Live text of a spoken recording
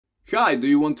Hi, do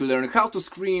you want to learn how to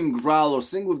scream, growl or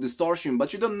sing with distortion,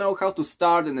 but you don't know how to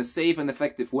start in a safe and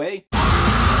effective way?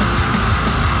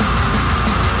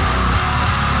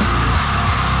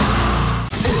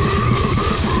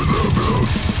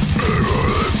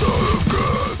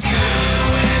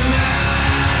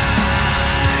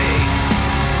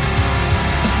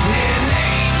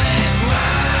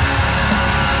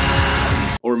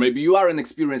 Or maybe you are an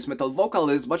experienced metal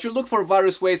vocalist, but you look for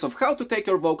various ways of how to take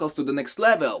your vocals to the next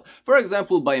level, for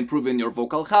example by improving your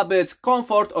vocal habits,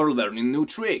 comfort or learning new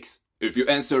tricks. If you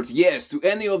answered yes to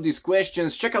any of these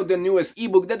questions, check out the newest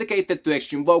ebook dedicated to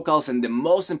extreme vocals and the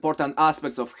most important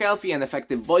aspects of healthy and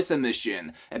effective voice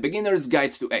emission, a beginner's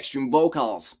guide to extreme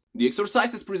vocals. The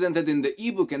exercises presented in the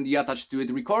ebook and the attached to it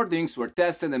recordings were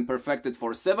tested and perfected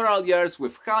for several years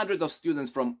with hundreds of students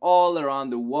from all around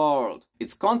the world.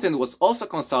 Its content was also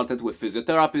consulted with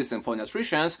physiotherapists and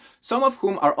phoniatrists, some of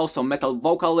whom are also metal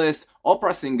vocalists,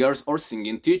 opera singers or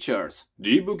singing teachers.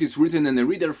 The ebook is written in a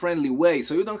reader-friendly way,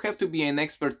 so you don't have to be an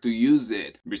expert to use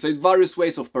it. Besides various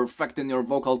ways of perfecting your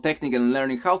vocal technique and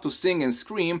learning how to sing and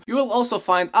scream, you will also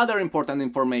find other important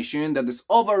information that is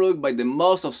overlooked by the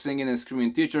most of singing and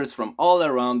screaming teachers from all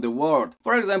around the world.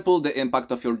 For example, the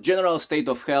impact of your general state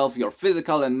of health, your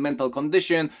physical and mental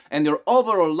condition, and your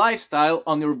overall lifestyle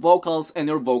on your vocals and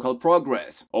your vocal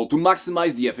progress, all to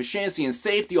maximize the efficiency and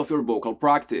safety of your vocal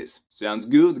practice. Sounds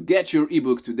good? Get your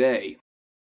ebook today.